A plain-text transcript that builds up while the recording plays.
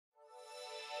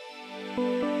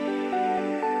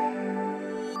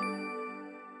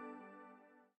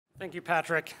Thank you,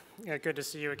 Patrick. Good to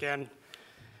see you again.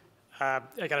 I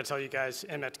got to tell you guys,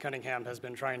 Emmett Cunningham has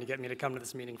been trying to get me to come to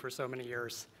this meeting for so many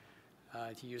years.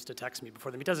 He used to text me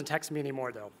before them. He doesn't text me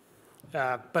anymore, though.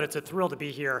 But it's a thrill to be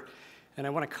here, and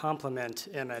I want to compliment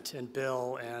Emmett and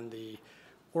Bill and the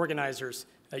organizers.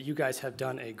 You guys have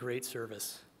done a great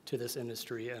service to this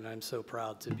industry, and I'm so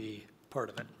proud to be part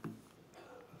of it.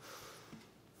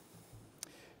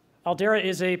 Aldeyra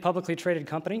is a publicly traded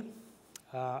company.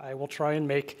 I will try and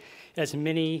make as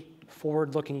many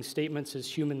forward-looking statements as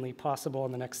humanly possible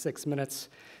in the next 6 minutes,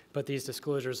 but these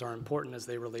disclosures are important as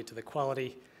they relate to the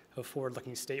quality of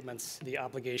forward-looking statements, the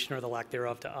obligation or the lack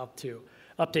thereof to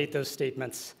update those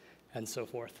statements, and so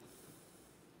forth.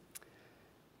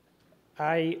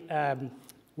 I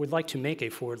would like to make a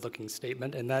forward-looking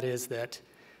statement, and that is that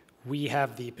we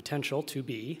have the potential to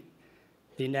be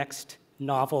the next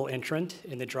novel entrant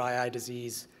in the dry eye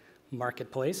disease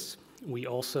marketplace. We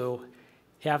also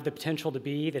have the potential to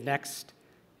be the next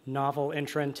novel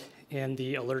entrant in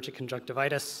the allergic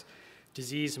conjunctivitis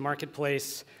disease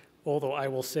marketplace, although I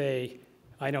will say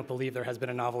I don't believe there has been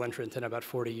a novel entrant in about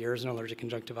 40 years in allergic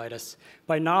conjunctivitis.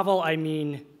 By novel, I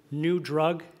mean new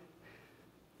drug,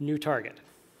 new target.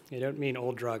 I don't mean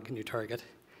old drug, new target,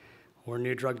 or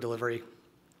new drug delivery.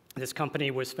 This company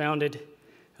was founded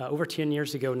over 10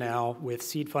 years ago now with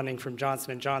seed funding from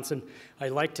Johnson & Johnson. I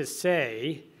like to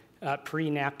say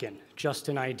pre-napkin, just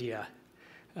an idea.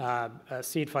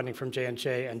 Seed funding from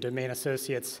J&J and Domain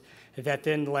Associates that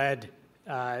then led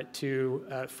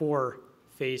to 4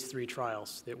 phase 3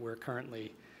 trials that we're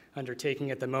currently undertaking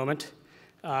at the moment,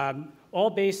 all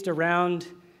based around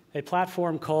a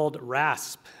platform called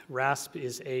RASP. RASP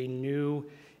is a new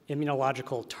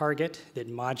immunological target that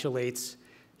modulates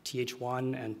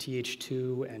Th1 and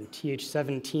Th2 and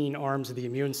Th17 arms of the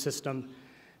immune system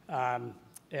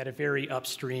at a very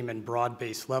upstream and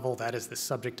broad-based level. That is the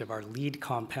subject of our lead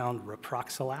compound,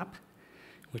 Reproxalap,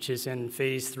 which is in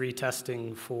phase 3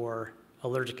 testing for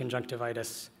allergic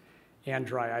conjunctivitis and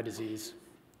dry eye disease.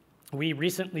 We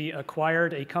recently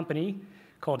acquired a company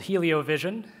called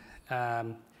HelioVision.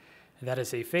 That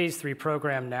is a phase 3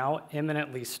 program now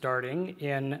imminently starting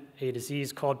in a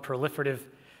disease called proliferative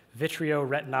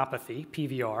vitreoretinopathy,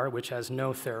 PVR, which has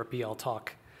no therapy. I'll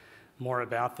talk more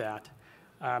about that.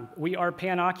 We are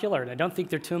panocular, and I don't think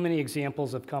there are too many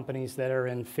examples of companies that are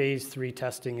in phase 3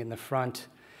 testing in the front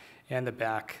and the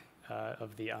back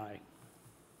of the eye.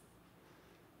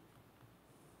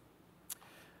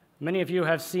 Many of you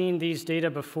have seen these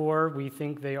data before. We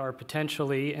think they are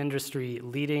potentially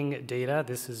industry-leading data.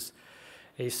 This is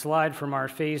a slide from our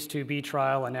phase 2b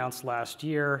trial announced last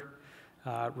year.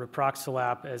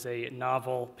 Reproxalap as a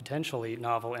novel, potentially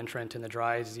novel entrant in the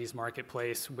dry eye disease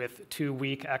marketplace with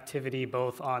 2-week activity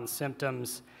both on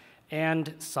symptoms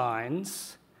and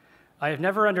signs. I have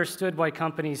never understood why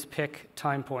companies pick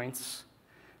time points.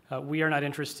 We are not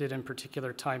interested in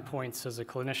particular time points. As a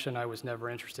clinician, I was never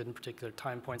interested in particular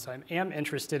time points. I am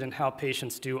interested in how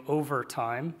patients do over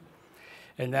time,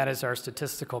 and that is our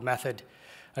statistical method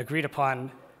agreed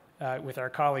upon with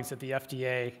our colleagues at the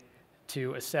FDA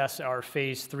to assess our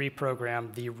phase 3 program,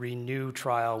 the RENEW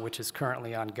trial, which is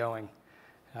currently ongoing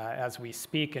as we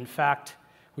speak. In fact,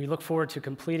 we look forward to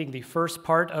completing the first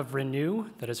part of RENEW,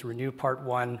 that is RENEW Part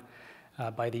 1,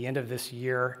 by the end of this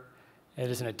year. It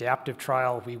is an adaptive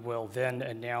trial. We will then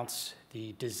announce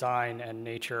the design and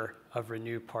nature of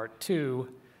RENEW Part 2,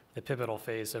 the pivotal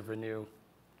phase of RENEW.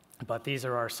 But these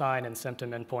are our sign and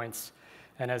symptom endpoints,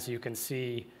 and as you can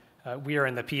see, we are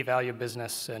in the p-value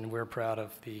business, and we're proud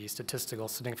of the statistical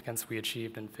significance we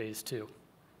achieved in phase 2.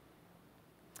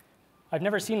 I've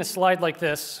never seen a slide like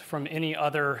this from any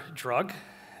other drug.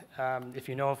 If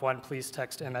you know of one, please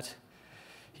text Emmett.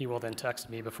 He will then text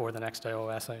me before the next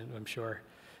IOS, I'm sure.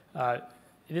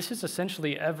 This is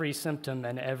essentially every symptom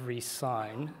and every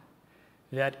sign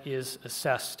that is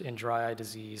assessed in dry eye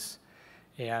disease,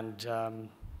 and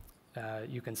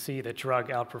you can see that drug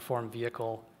outperformed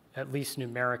vehicle at least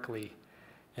numerically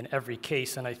in every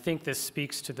case, and I think this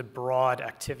speaks to the broad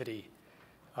activity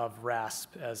of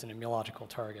RASP as an immunological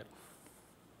target.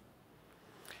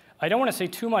 I don't want to say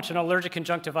too much on allergic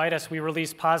conjunctivitis. We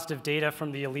released positive data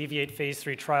from the Alleviate phase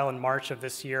 3 trial in March of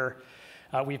this year.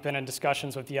 We've been in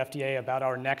discussions with the FDA about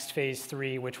our next phase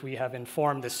 3, which we have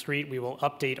informed the street we will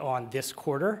update on this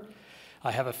quarter.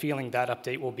 I have a feeling that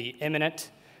update will be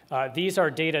imminent. These are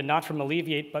data not from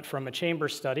Alleviate, but from a chamber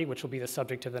study, which will be the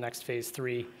subject of the next phase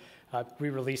 3. We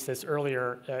released this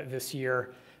earlier this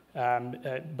year.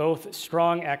 Both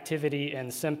strong activity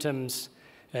and symptoms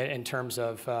in terms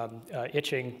of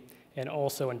itching and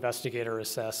also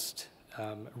investigator-assessed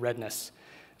redness.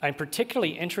 I'm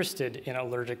particularly interested in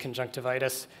allergic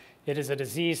conjunctivitis It is a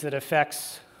disease that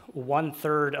affects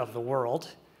 1/3 of the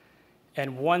world,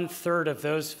 and 1/3 of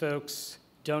those folks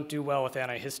don't do well with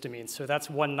antihistamines. So that's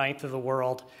 1/9 of the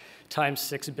world times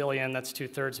 6 billion, that's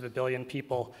 2/3 of a billion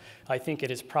people. I think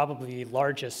it is probably the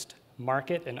largest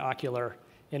market in ocular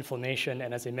inflammation,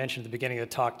 and as I mentioned at the beginning of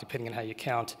the talk, depending on how you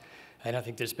count, I don't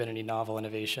think there's been any novel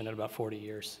innovation in about 40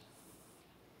 years.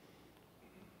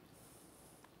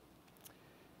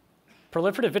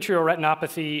 Proliferative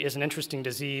vitreoretinopathy is an interesting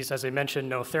disease. As I mentioned,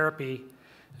 no therapy,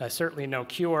 certainly no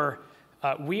cure.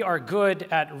 We are good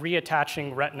at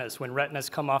reattaching retinas. When retinas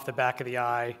come off the back of the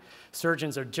eye,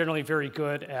 surgeons are generally very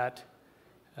good at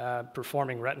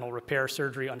performing retinal repair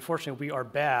surgery. Unfortunately, we are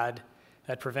bad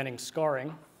at preventing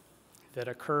scarring that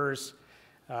occurs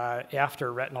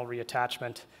after retinal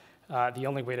reattachment. The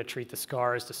only way to treat the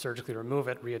scar is to surgically remove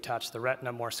it, reattach the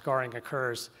retina, more scarring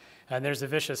occurs, and there's a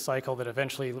vicious cycle that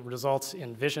eventually results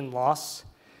in vision loss.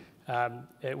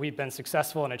 We've been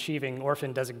successful in achieving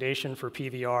orphan designation for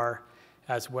PVR,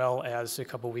 as well as a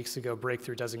couple weeks ago,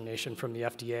 breakthrough designation from the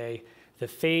FDA. The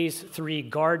phase 3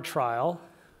 GUARD trial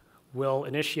will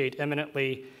initiate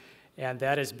imminently, and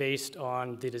that is based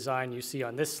on the design you see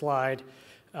on this slide.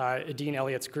 Dean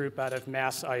Elliott's group out of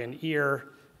Mass Eye and Ear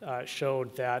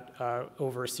showed that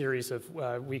over a series of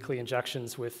weekly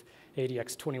injections with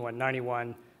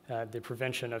ADX2191, the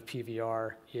prevention of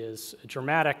PVR is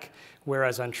dramatic,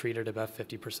 whereas untreated, about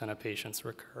 50% of patients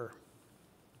recur.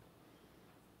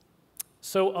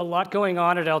 So a lot going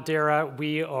on at Aldeyra.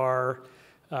 We are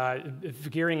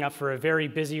gearing up for a very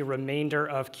busy remainder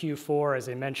of Q4. As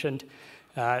I mentioned,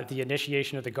 the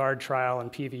initiation of the GUARD trial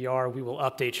and PVR. We will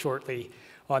update shortly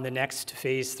on the next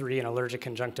phase 3 in allergic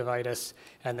conjunctivitis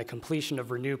and the completion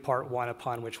of RENEW Part 1,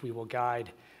 upon which we will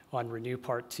guide on RENEW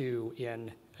Part 2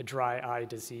 in a dry eye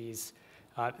disease.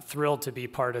 Thrilled to be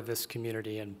part of this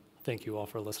community, and thank you all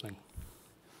for listening.